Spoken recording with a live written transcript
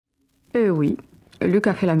Oui, Luc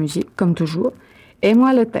a fait la musique, comme toujours, et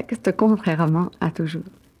moi le texte, contrairement à toujours.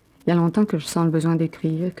 Il y a longtemps que je sens le besoin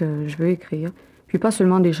d'écrire, que je veux écrire, puis pas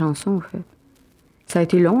seulement des chansons, en fait. Ça a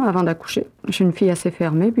été long avant d'accoucher. Je suis une fille assez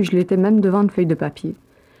fermée, puis je l'étais même devant une feuille de papier.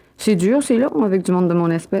 C'est dur, c'est long avec du monde de mon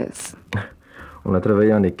espèce. On a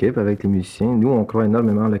travaillé en équipe avec les musiciens. Nous, on croit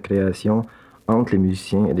énormément à la création entre les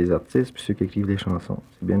musiciens et les artistes, puis ceux qui écrivent les chansons.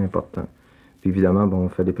 C'est bien important. Puis évidemment, bon, on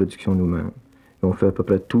fait des productions nous-mêmes. Et on fait à peu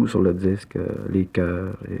près tout sur le disque, les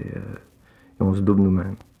chœurs, et on se double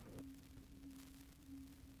nous-mêmes.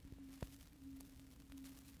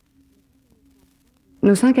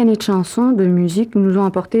 Nos 5 années de chansons, de musique, nous ont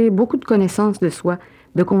apporté beaucoup de connaissances de soi,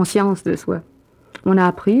 de conscience de soi. On a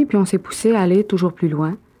appris, puis on s'est poussé à aller toujours plus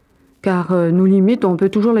loin. Car nos limites, on peut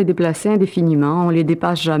toujours les déplacer indéfiniment, on les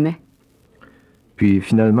dépasse jamais. Puis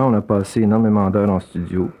finalement, on a passé énormément d'heures en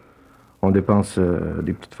studio. On dépense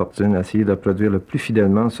des petites fortunes à essayer de produire le plus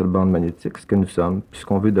fidèlement sur le bande magnétique ce que nous sommes, puis ce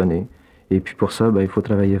qu'on veut donner. Et puis pour ça, ben, il faut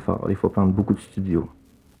travailler fort, il faut prendre beaucoup de studios.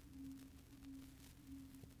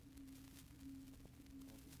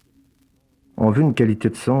 On veut une qualité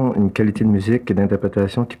de son, une qualité de musique et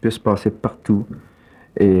d'interprétation qui puisse passer partout.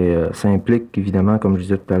 Et ça implique, évidemment, comme je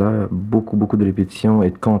disais tout à l'heure, beaucoup de répétitions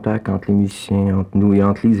et de contact entre les musiciens, entre nous et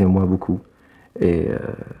entre Lise et moi beaucoup. Et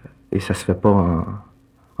ça se fait pas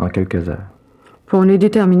en quelques heures. Puis on est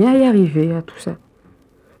déterminé à y arriver, à tout ça.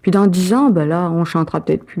 Puis dans 10 ans, ben là, on chantera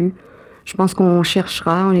peut-être plus. Je pense qu'on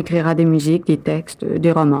cherchera, on écrira des musiques, des textes,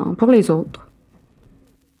 des romans, pour les autres.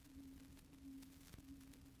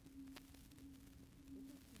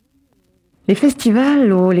 Les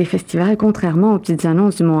festivals, contrairement aux petites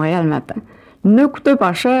annonces du Montréal matin, ne coûtent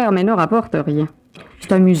pas cher, mais ne rapportent rien.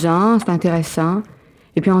 C'est amusant, c'est intéressant.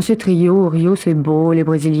 Et puis ensuite, Rio, c'est beau, les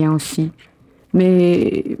Brésiliens aussi.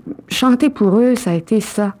 Mais chanter pour eux, ça a été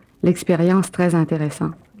ça, l'expérience très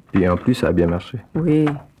intéressante. Et en plus, ça a bien marché. Oui.